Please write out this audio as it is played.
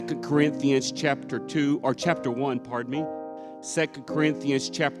Corinthians chapter 1, pardon me. 2 Corinthians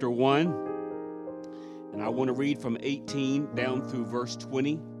chapter 1. And I want to read from 18 down through verse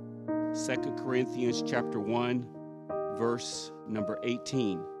 20. 2 Corinthians chapter 1, verse number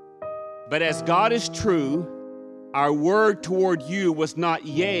 18. But as God is true, our word toward you was not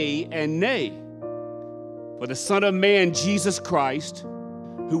yea and nay. For the Son of Man, Jesus Christ,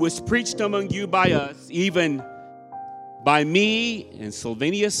 who was preached among you by us, even by me and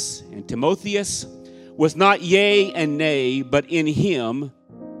Silvanus and Timotheus, was not yea and nay, but in him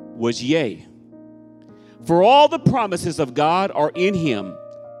was yea. For all the promises of God are in him,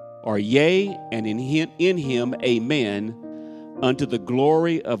 are yea, and in him amen, unto the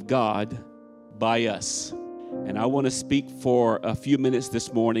glory of God by us. And I want to speak for a few minutes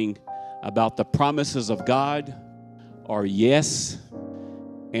this morning about the promises of God are yes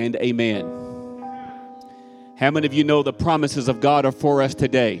and amen. How many of you know the promises of God are for us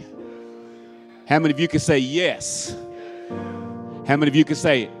today? How many of you can say yes? How many of you can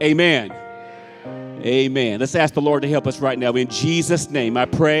say amen? Amen. Let's ask the Lord to help us right now. In Jesus' name, I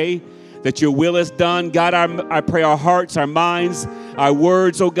pray that your will is done. God, I pray our hearts, our minds, our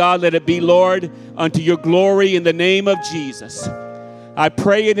words, oh God, let it be, Lord, unto your glory in the name of Jesus. I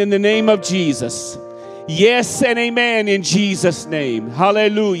pray it in the name of Jesus. Yes and amen in Jesus' name.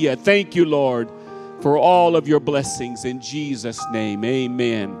 Hallelujah. Thank you, Lord, for all of your blessings in Jesus' name.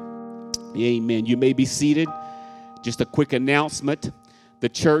 Amen. Amen. You may be seated. Just a quick announcement. The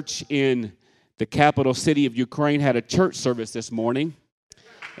church in the capital city of Ukraine had a church service this morning.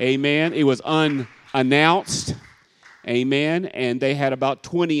 Amen. It was unannounced. Amen. And they had about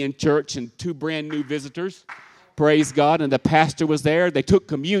 20 in church and 2 brand new visitors. Praise God. And the pastor was there. They took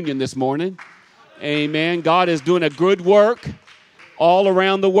communion this morning. Amen. God is doing a good work all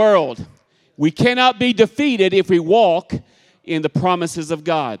around the world. We cannot be defeated if we walk in the promises of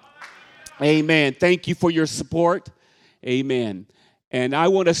God. Amen. Thank you for your support. Amen. And I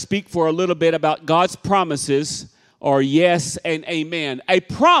want to speak for a little bit about God's promises are yes and amen. A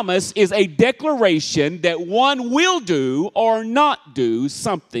promise is a declaration that one will do or not do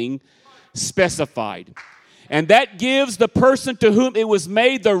something specified. And that gives the person to whom it was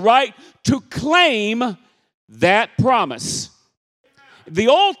made the right to claim that promise. The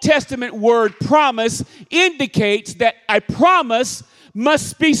Old Testament word promise indicates that a promise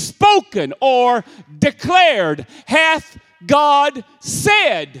must be spoken or declared. Hath God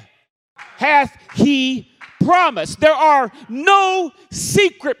said? Hath he promised? There are no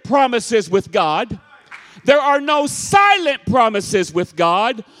secret promises with God. There are no silent promises with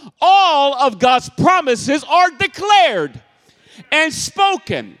God. All of God's promises are declared and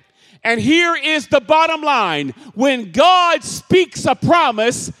spoken. And here is the bottom line. When God speaks a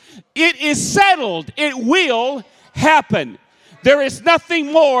promise, it is settled. It will happen. There is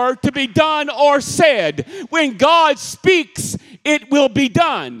nothing more to be done or said. When God speaks, it will be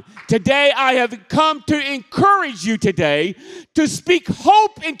done. Today, I have come to encourage you today to speak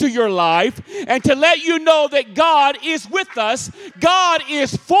hope into your life and to let you know that God is with us. God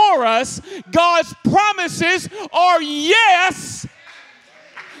is for us. God's promises are yes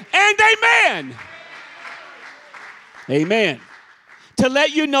and amen. Amen. To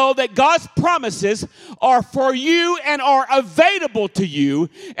let you know that God's promises are for you and are available to you,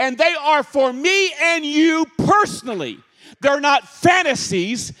 and they are for me and you personally. They're not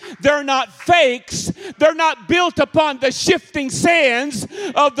fantasies. They're not fakes. They're not built upon the shifting sands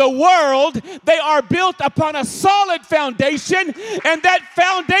of the world. They are built upon a solid foundation, and that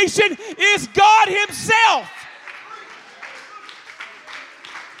foundation is God himself.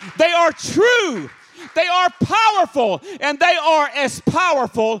 They are true. They are powerful, and they are as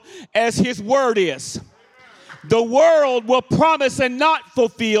powerful as his word is. The world will promise and not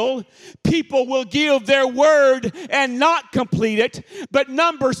fulfill. People will give their word and not complete it. But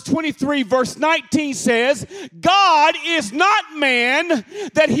Numbers 23 verse 19 says, God is not man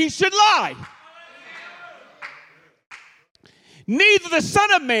that he should lie, neither the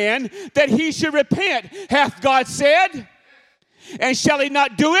Son of Man that he should repent. Hath God said, and shall he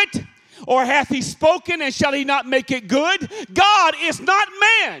not do it? Or hath he spoken, and shall he not make it good? God is not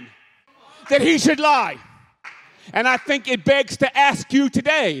man that he should lie. And I think it begs to ask you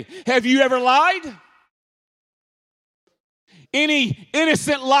today, have you ever lied? Any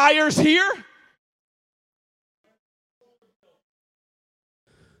innocent liars here?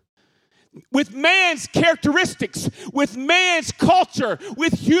 With man's characteristics, with man's culture,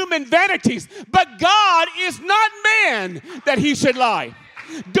 with human vanities. But God is not man that he should lie.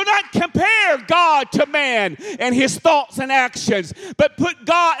 Do not compare God to man and his thoughts and actions, but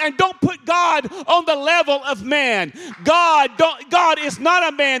don't put God on the level of man. God is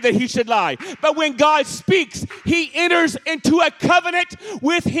not a man that he should lie. But when God speaks, he enters into a covenant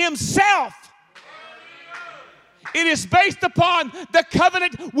with himself. It is based upon the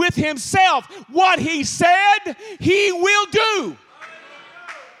covenant with himself. What he said, he will do.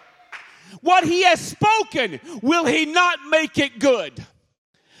 What he has spoken, will he not make it good?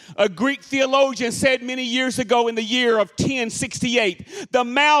 A Greek theologian said many years ago in the year of 1068, the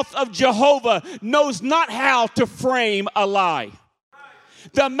mouth of Jehovah knows not how to frame a lie.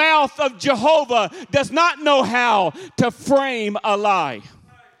 The mouth of Jehovah does not know how to frame a lie.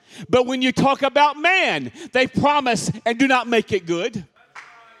 But when you talk about man, they promise and do not make it good.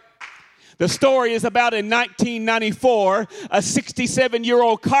 The story is about in 1994, a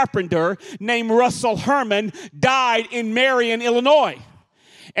 67-year-old carpenter named Russell Herman died in Marion, Illinois.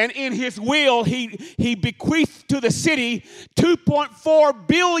 And in his will, he bequeathed to the city $2.4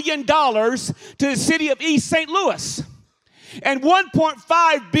 billion to the city of East St. Louis. And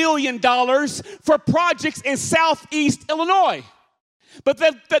 $1.5 billion for projects in southeast Illinois. But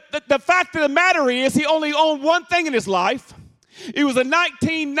the fact of the matter is he only owned one thing in his life. It was a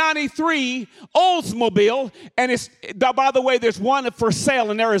 1993 Oldsmobile, and by the way, there's one for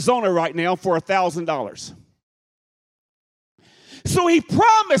sale in Arizona right now for $1,000. So he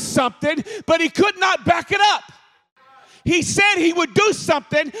promised something, but he could not back it up. He said he would do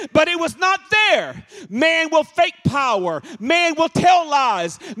something, but it was not there. Man will fake power. Man will tell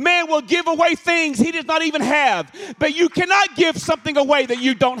lies. Man will give away things he does not even have. But you cannot give something away that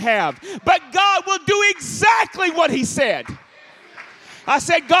you don't have. But God will do exactly what he said. I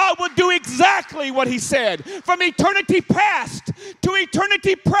said God will do exactly what he said. From eternity past to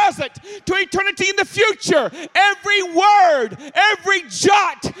eternity present to eternity in the future, every word, every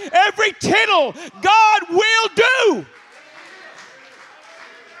jot, every tittle, God will do.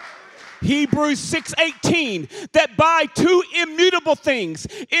 Hebrews 6:18, that by two immutable things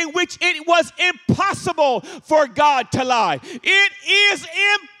in which it was impossible for God to lie. It is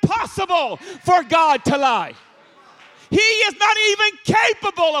impossible for God to lie. He is not even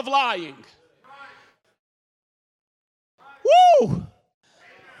capable of lying. Woo!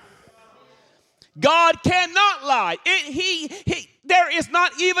 God cannot lie. There is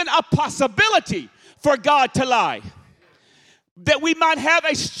not even a possibility for God to lie. That we might have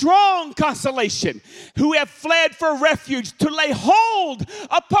a strong consolation who have fled for refuge to lay hold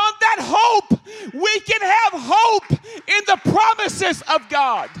upon that hope. We can have hope in the promises of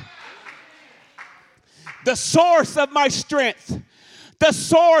God. The source of my strength, the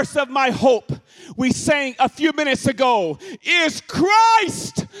source of my hope, we sang a few minutes ago, is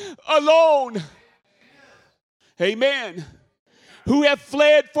Christ alone. Amen. Who have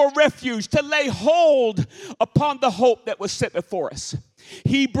fled for refuge to lay hold upon the hope that was set before us.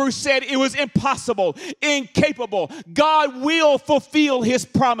 Hebrews said it was impossible, incapable. God will fulfill his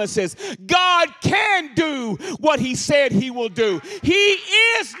promises. God can do what he said he will do. He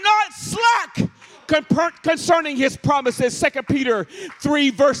is not slack concerning his promises. 2 Peter 3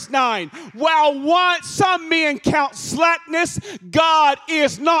 verse 9. While some men count slackness, God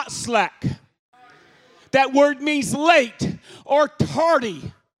is not slack. That word means late or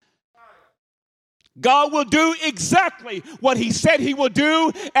tardy. God will do exactly what he said he will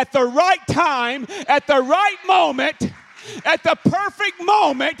do at the right time, at the right moment, at the perfect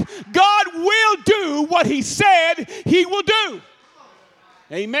moment. God will do what he said he will do.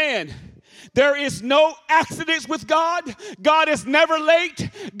 Amen. There is no accidents with God. God is never late.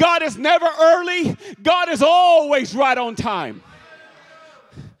 God is never early. God is always right on time.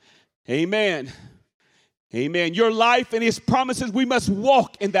 Amen. Amen. Your life and his promises, we must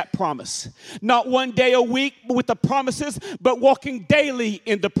walk in that promise. Not one day a week with the promises, but walking daily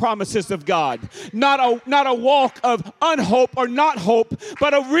in the promises of God. Not a walk of unhope or not hope,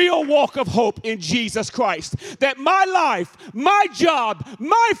 but a real walk of hope in Jesus Christ. That my life, my job,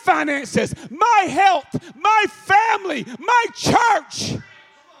 my finances, my health, my family, my church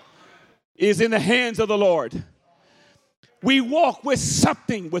is in the hands of the Lord. We walk with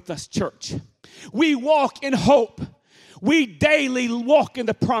something with us, church. We walk in hope. We daily walk in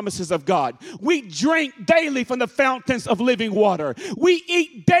the promises of God. We drink daily from the fountains of living water. We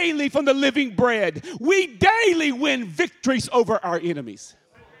eat daily from the living bread. We daily win victories over our enemies.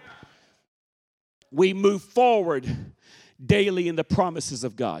 We move forward daily in the promises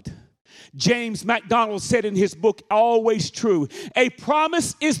of God. James MacDonald said in his book, Always True, a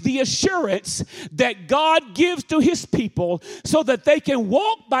promise is the assurance that God gives to his people so that they can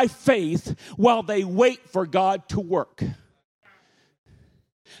walk by faith while they wait for God to work.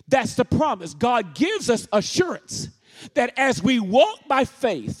 That's the promise. God gives us assurance that as we walk by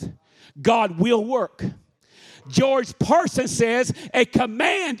faith, God will work. George Patterson says a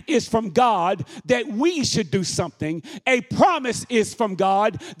command is from God that we should do something. A promise is from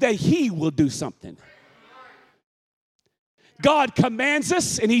God that he will do something. God commands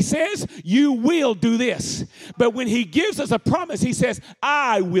us and he says, you will do this. But when he gives us a promise, he says,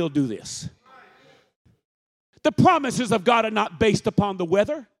 I will do this. The promises of God are not based upon the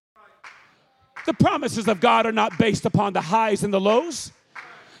weather. The promises of God are not based upon the highs and the lows.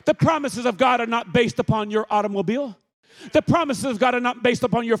 The promises of God are not based upon your automobile. The promises of God are not based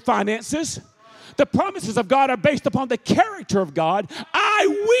upon your finances. The promises of God are based upon the character of God. I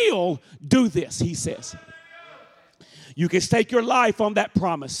will do this, he says. You can stake your life on that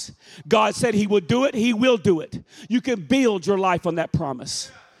promise. God said he will do it. He will do it. You can build your life on that promise.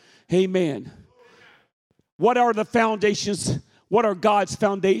 Amen. What are the foundations? What are God's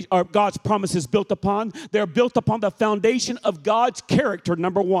foundation or God's promises built upon? They're built upon the foundation of God's character.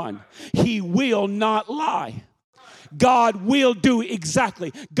 Number one, he will not lie. God will do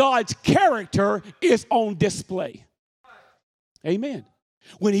exactly. God's character is on display. Amen.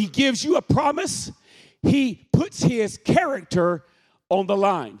 When he gives you a promise, he puts his character on the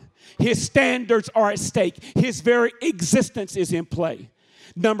line. His standards are at stake. His very existence is in play.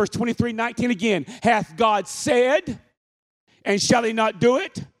 Numbers 23:19 again. Hath God said, and shall he not do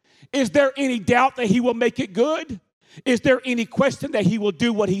it? Is there any doubt that he will make it good? Is there any question that he will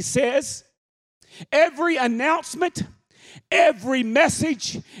do what he says? Every announcement, every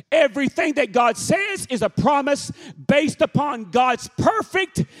message, everything that God says is a promise based upon God's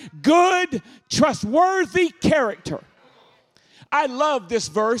perfect, good, trustworthy character. I love this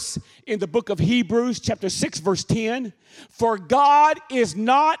verse in the book of Hebrews, chapter 6, verse 10. For God is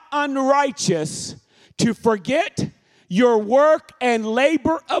not unrighteous to forget your work and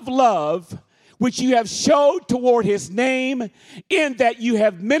labor of love, which you have showed toward his name, in that you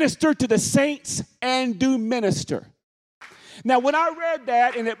have ministered to the saints and do minister. Now, when I read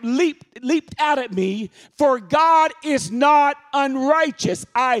that and it leaped out at me, for God is not unrighteous.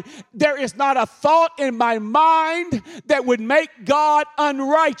 There is not a thought in my mind that would make God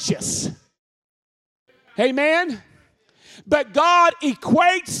unrighteous. Amen? But God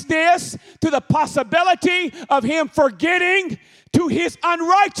equates this to the possibility of him forgetting to his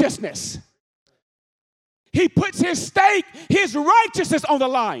unrighteousness. He puts his stake, his righteousness on the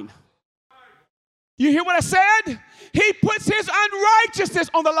line. You hear what I said? He puts his unrighteousness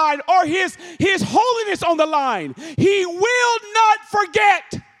on the line, or his holiness on the line. He will not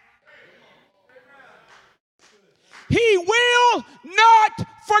forget. He will not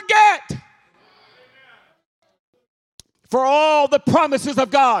forget. For all the promises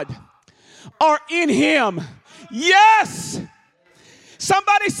of God are in him. Yes.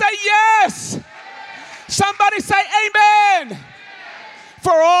 Somebody say yes. Somebody say amen.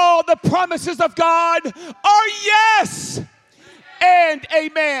 For all the promises of God are yes and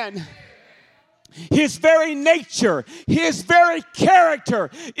amen. His very nature, his very character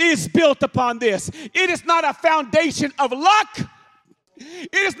is built upon this. It is not a foundation of luck.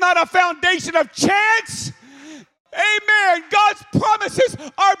 It is not a foundation of chance. Amen. God's promises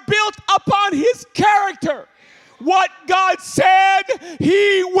are built upon his character. What God said,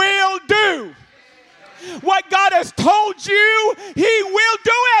 he will do. What God has told you, he will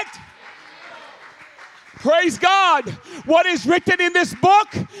do it. Praise God. What is written in this book,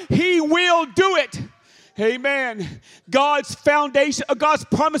 he will do it. Amen. God's foundation, God's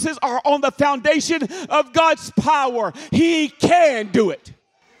promises are on the foundation of God's power. He can do it.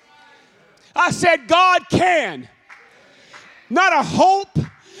 I said God can. Not a hope,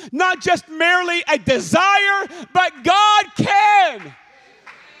 not just merely a desire, but God can.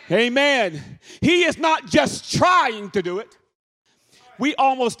 Amen. He is not just trying to do it. We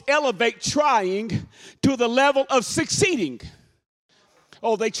almost elevate trying to the level of succeeding.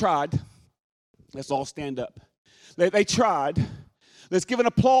 Oh, they tried. Let's all stand up. They tried. Let's give an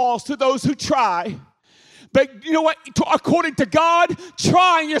applause to those who try. But you know what? According to God,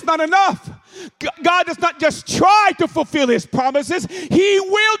 trying is not enough. God does not just try to fulfill his promises. He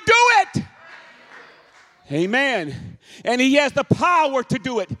will do it. Amen. And he has the power to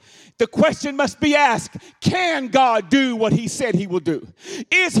do it. The question must be asked, can God do what he said he will do?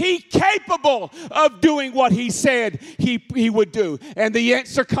 Is he capable of doing what he said he would do? And the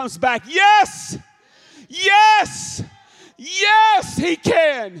answer comes back, yes, yes, yes, he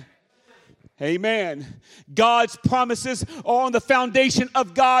can. Amen. God's promises are on the foundation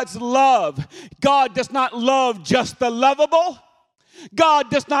of God's love. God does not love just the lovable. God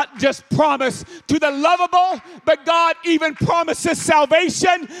does not just promise to the lovable, but God even promises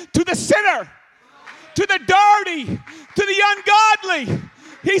salvation to the sinner, to the dirty, to the ungodly.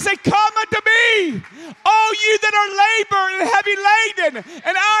 He said, come unto me, all you that are laboring and heavy laden,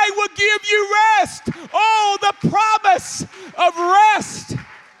 and I will give you rest. Oh, the promise of rest.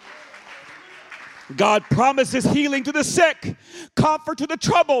 God promises healing to the sick, comfort to the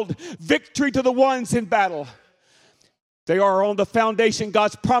troubled, victory to the ones in battle. They are on the foundation,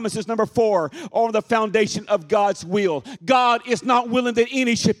 God's promises, number 4, on the foundation of God's will. God is not willing that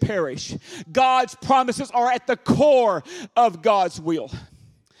any should perish. God's promises are at the core of God's will.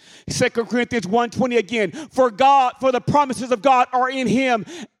 2 Corinthians 1:20 again, for the promises of God are in him,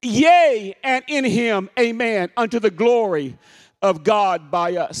 yea, and in him, amen, unto the glory of God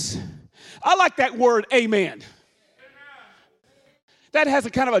by us. I like that word, amen. That has a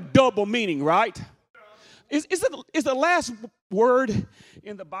kind of a double meaning, right? Is the last word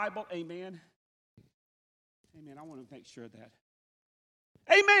in the Bible amen? Amen. I want to make sure of that.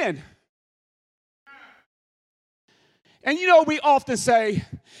 Amen. And you know, we often say,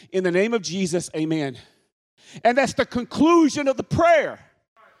 in the name of Jesus, amen. And that's the conclusion of the prayer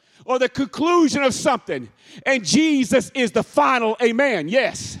or the conclusion of something. And Jesus is the final amen,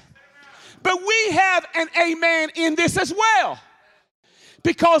 yes. But we have an amen in this as well.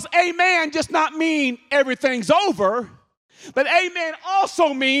 Because amen does not mean everything's over, but amen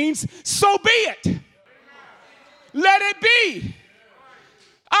also means so be it. Let it be.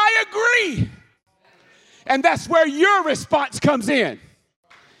 I agree. And that's where your response comes in.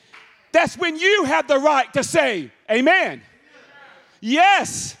 That's when you have the right to say amen.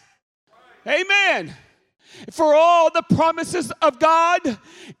 Yes. Amen. For all the promises of God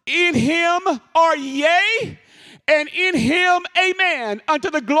in him are yea, and in him, amen, unto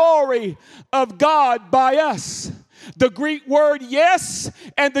the glory of God by us. The Greek word yes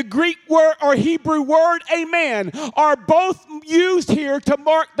and the Greek word or Hebrew word amen are both used here to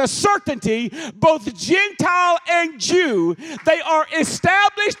mark the certainty, both Gentile and Jew. They are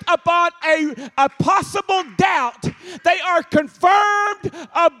established upon a possible doubt. They are confirmed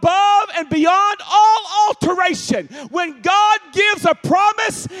above and beyond all alteration. When God gives a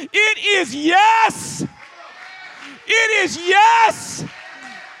promise, it is yes. It is yes. And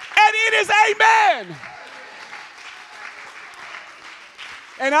it is amen.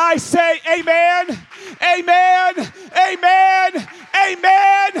 And I say amen, amen, amen,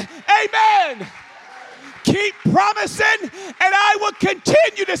 amen, amen. Keep promising, and I will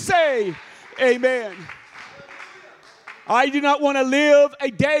continue to say amen. I do not want to live a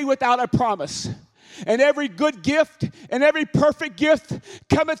day without a promise. And every good gift and every perfect gift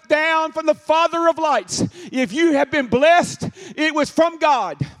cometh down from the Father of lights. If you have been blessed, it was from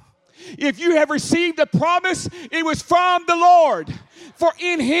God. If you have received a promise, it was from the Lord. For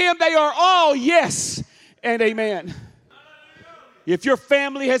in him they are all yes and amen. If your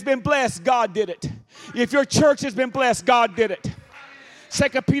family has been blessed, God did it. If your church has been blessed, God did it.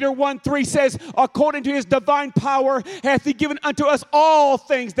 2 Peter 1:3 says, according to his divine power hath he given unto us all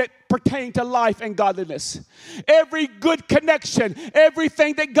things that pertain to life and godliness. Every good connection,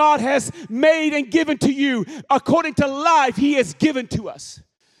 everything that God has made and given to you, according to life, he has given to us.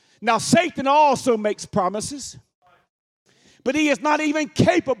 Now, Satan also makes promises, but he is not even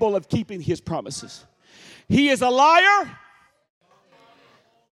capable of keeping his promises. He is a liar.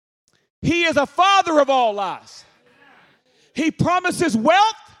 He is a father of all lies. He promises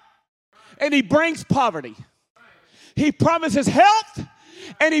wealth, and he brings poverty. He promises health,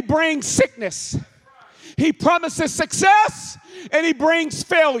 and he brings sickness. He promises success, and he brings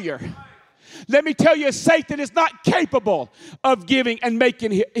failure. Let me tell you, Satan is not capable of giving and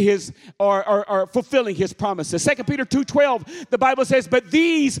making his or fulfilling his promises. 2 Peter 2:12, the Bible says, but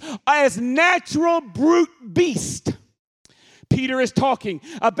these are as natural brute beasts. Peter is talking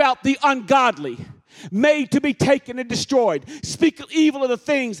about the ungodly, made to be taken and destroyed, speak evil of the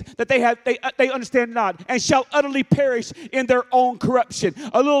things that they understand not, and shall utterly perish in their own corruption.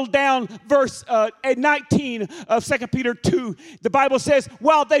 A little down, verse 19 of 2 Peter 2, the Bible says,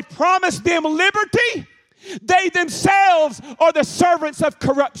 while they promise them liberty, they themselves are the servants of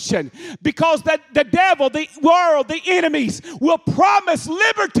corruption, because the devil, the world, the enemies will promise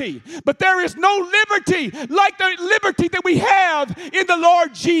liberty, but there is no liberty like the liberty that we have in the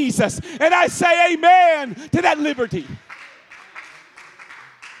Lord Jesus. And I say amen to that liberty.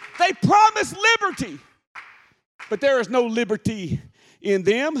 They promise liberty, but there is no liberty in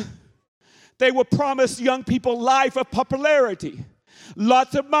them. They will promise young people life of popularity,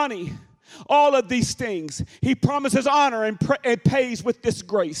 lots of money, All of these things. He promises honor and pays with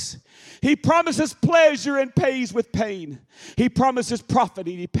disgrace. He promises pleasure and pays with pain. He promises profit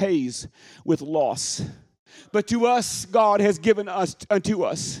and he pays with loss. But to us, God has given us unto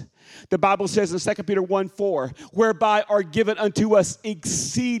us. The Bible says in 2 Peter 1:4, whereby are given unto us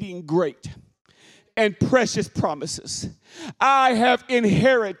exceeding great and precious promises. I have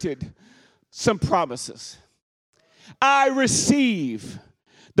inherited some promises. I receive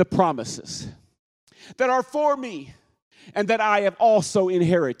the promises that are for me and that I have also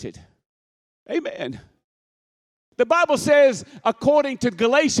inherited. Amen. The Bible says, according to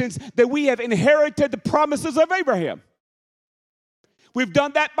Galatians, that we have inherited the promises of Abraham. We've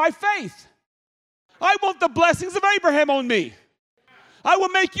done that by faith. I want the blessings of Abraham on me. I will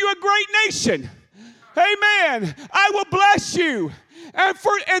make you a great nation. Amen. I will bless you. And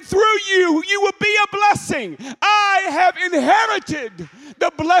through you, you will be a blessing. I have inherited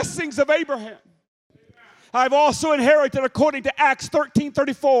the blessings of Abraham. I've also inherited, according to Acts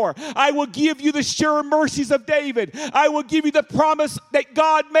 13:34, I will give you the sure mercies of David. I will give you the promise that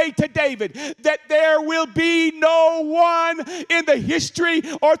God made to David, that there will be no one in the history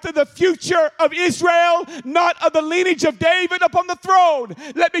or to the future of Israel, not of the lineage of David, upon the throne.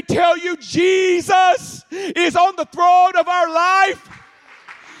 Let me tell you, Jesus is on the throne of our life.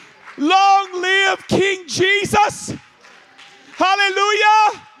 Long live King Jesus.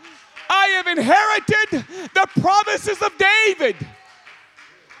 Hallelujah. I have inherited the promises of David.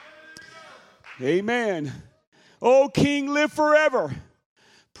 Amen. Oh, King, live forever.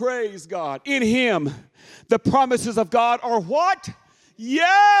 Praise God. In him, the promises of God are what?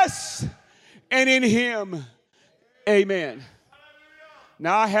 Yes. And in him, amen.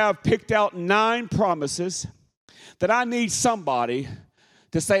 Now, I have picked out 9 promises that I need somebody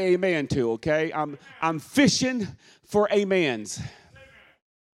to say amen to, okay? I'm fishing for amens.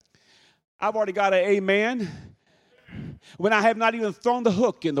 I've already got an amen when I have not even thrown the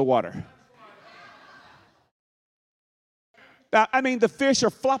hook in the water. Now, I mean, the fish are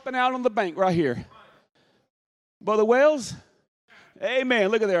flopping out on the bank right here. Brother Wells, amen.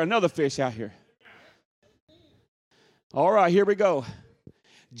 Look at there, another fish out here. All right, here we go.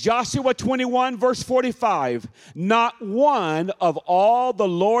 Joshua 21, verse 45. Not one of all the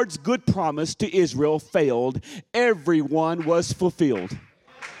Lord's good promise to Israel failed. Everyone was fulfilled.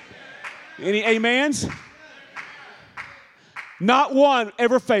 Any amens? Not one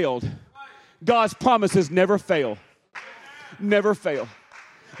ever failed. God's promises never fail. Never fail.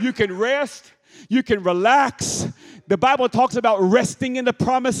 You can rest. You can relax. The Bible talks about resting in the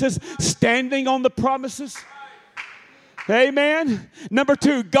promises, standing on the promises. Amen. Number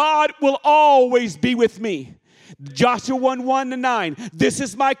 2, God will always be with me. Joshua 1:1-9. This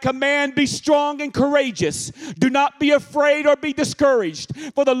is my command, be strong and courageous. Do not be afraid or be discouraged,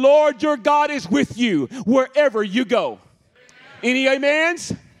 for the Lord your God is with you wherever you go. Any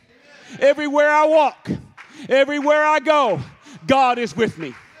amens? Everywhere I walk, everywhere I go, God is with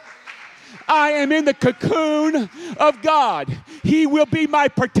me. I am in the cocoon of God. He will be my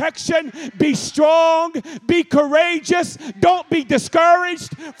protection. Be strong. Be courageous. Don't be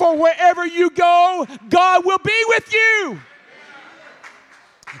discouraged. For wherever you go, God will be with you.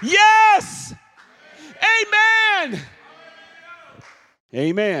 Yes. Amen.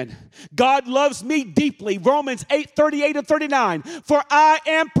 Amen. God loves me deeply. Romans 8:38-39. For I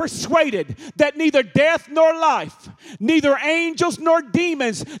am persuaded that neither death nor life, neither angels nor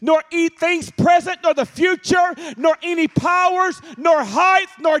demons, nor things present nor the future, nor any powers, nor height,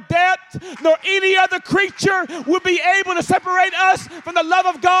 nor depth, nor any other creature will be able to separate us from the love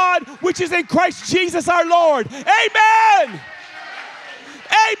of God which is in Christ Jesus our Lord. Amen.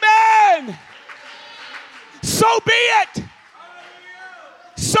 Amen. So be it.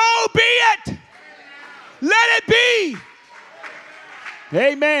 So be it. Let it be.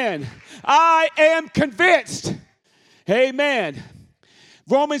 Amen. I am convinced. Amen.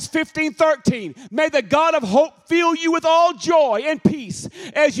 Romans 15:13. May the God of hope fill you with all joy and peace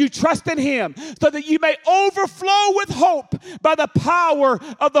as you trust in him, so that you may overflow with hope by the power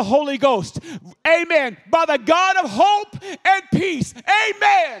of the Holy Ghost. Amen. By the God of hope and peace.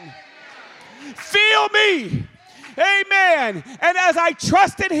 Amen. Fill me. Amen. And as I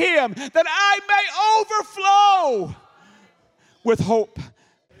trust in him, that I may overflow with hope.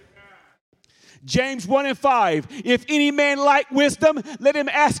 James 1:5. If any man lack wisdom, let him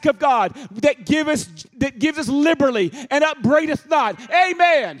ask of God, that gives us liberally and upbraideth not.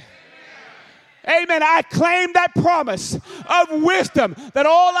 Amen. Amen. I claim that promise of wisdom, that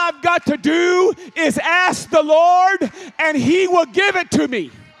all I've got to do is ask the Lord and he will give it to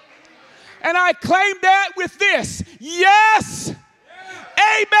me. And I claim that with this. Yes.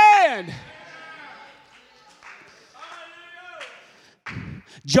 Amen.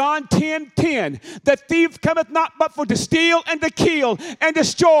 John 10:10. The thief cometh not but for to steal and to kill and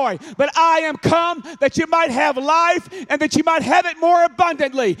destroy. But I am come that you might have life and that you might have it more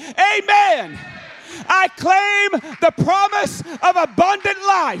abundantly. Amen. I claim the promise of abundant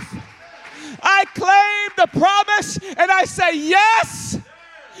life. I claim the promise and I say yes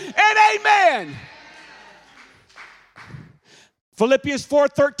and amen. Philippians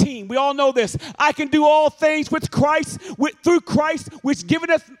 4:13, we all know this. I can do all things through Christ, which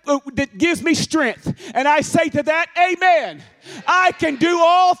that gives me strength. And I say to that, amen. I can do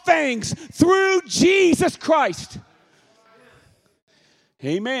all things through Jesus Christ.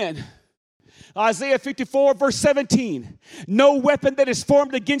 Amen. Isaiah 54, verse 17. No weapon that is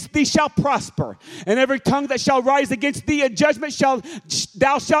formed against thee shall prosper, and every tongue that shall rise against thee in judgment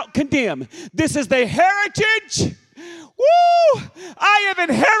thou shalt condemn. This is the heritage. Woo! I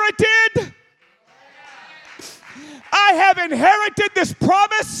have inherited this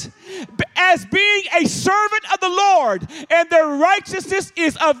promise as being a servant of the Lord, and their righteousness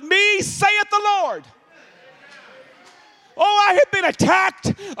is of me, saith the Lord. Oh, I have been attacked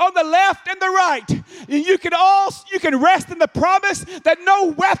on the left and the right. You can rest in the promise that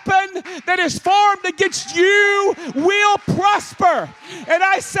no weapon that is formed against you will prosper. And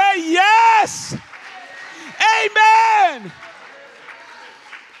I say yes. Amen.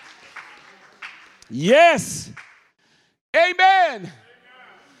 Yes. Amen.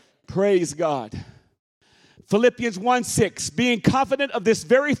 Praise God. Philippians 1:6, being confident of this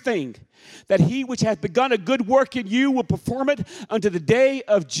very thing, that he which hath begun a good work in you will perform it unto the day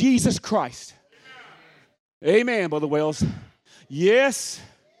of Jesus Christ. Amen, Brother Wells. Yes.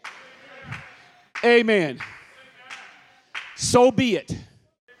 Amen. So be it.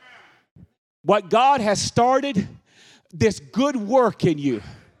 What God has started, this good work in you,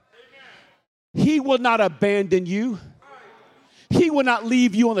 he will not abandon you. He will not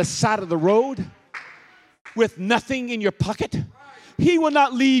leave you on the side of the road with nothing in your pocket. He will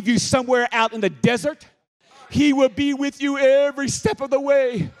not leave you somewhere out in the desert. He will be with you every step of the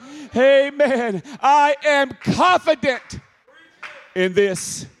way. Amen. I am confident in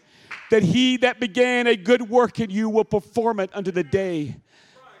this, that he that began a good work in you will perform it unto the day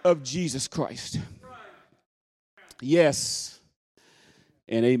of Jesus Christ. Yes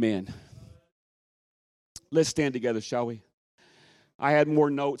and amen. Let's stand together, shall we? I had more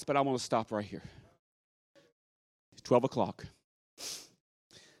notes, but I want to stop right here. It's 12 o'clock.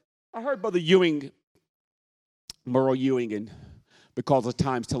 I heard Brother Merle Ewing, and because of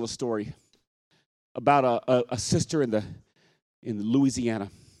times, tell a story about a sister in Louisiana.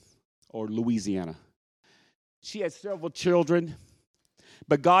 She had several children,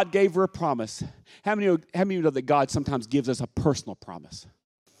 but God gave her a promise. How many of you know that God sometimes gives us a personal promise?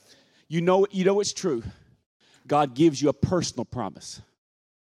 You know it's true. God gives you a personal promise.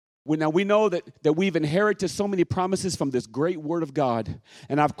 Now we know that we've inherited so many promises from this great word of God,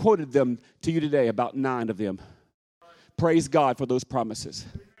 and I've quoted them to you today, about 9 of them. Praise God for those promises.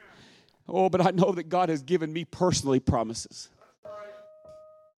 Oh, but I know that God has given me personally promises.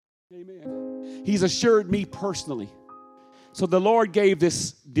 Amen. He's assured me personally. So the Lord gave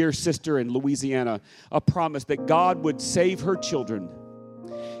this dear sister in Louisiana a promise that God would save her children.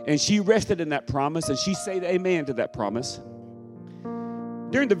 And she rested in that promise, and she said amen to that promise.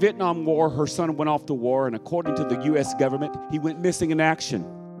 During the Vietnam War, her son went off to war, and according to the U.S. government, he went missing in action.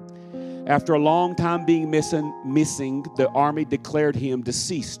 After a long time being missing, the Army declared him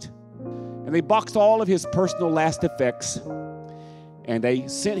deceased. And they boxed all of his personal last effects, and they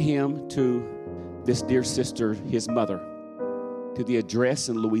sent him to this dear sister, his mother, to the address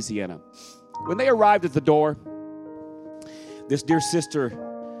in Louisiana. When they arrived at the door, this dear sister,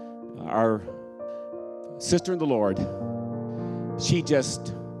 our sister in the Lord, she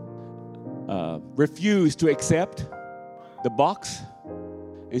just refused to accept the box,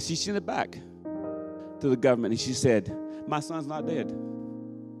 and she sent it back to the government, and she said, my son's not dead.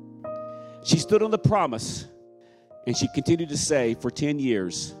 She stood on the promise, and she continued to say for 10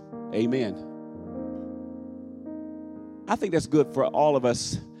 years, amen. I think that's good for all of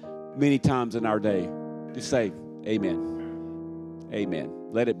us many times in our day to say, amen. Amen.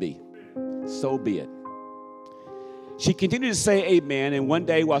 Let it be. So be it. She continued to say amen, and one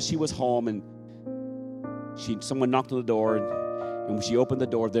day while she was home, and someone knocked on the door, and when she opened the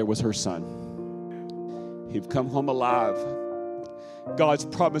door, there was her son. He'd come home alive. God's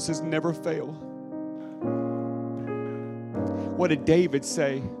promises never fail. What did David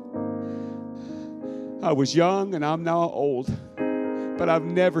say? I was young and I'm now old, but I've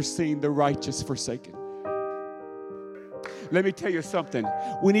never seen the righteous forsaken, Let me tell you something.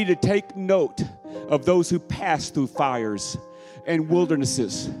 We need to take note of those who pass through fires and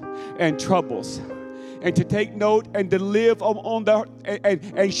wildernesses and troubles, and to take note and to live on the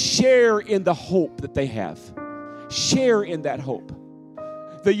and share in the hope that they have. Share in that hope.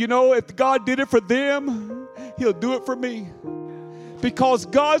 That, you know, if God did it for them, He'll do it for me. Because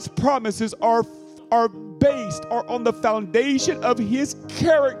God's promises are based on the foundation of His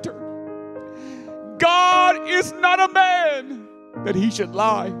character. God is not a man that He should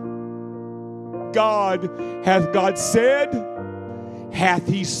lie. Hath God said? Hath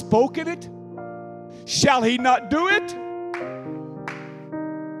He spoken it? Shall He not do it?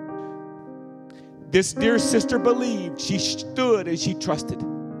 This dear sister believed. She stood and she trusted.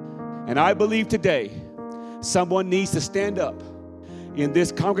 And I believe today someone needs to stand up in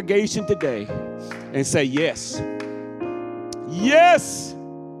this congregation today and say, yes. Yes.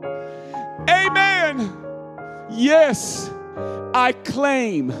 Amen. Yes. I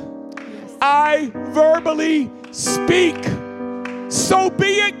claim. I verbally speak. So be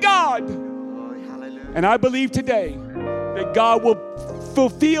it, God. And I believe today that God will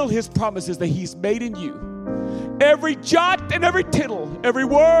fulfill His promises that He's made in you. Every jot and every tittle, every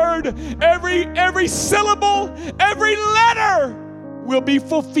word, every syllable, every letter will be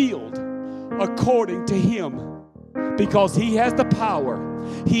fulfilled according to Him, because He has the power.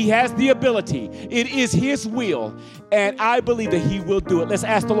 He has the ability. It is His will, and I believe that He will do it. Let's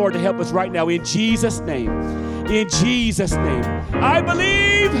ask the Lord to help us right now in Jesus' name. In Jesus' name. I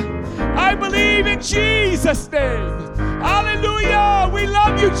believe in Jesus' name. Hallelujah. We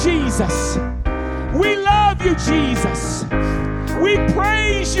love you, Jesus. We love you, Jesus. We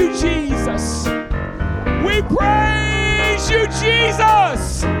praise you, Jesus.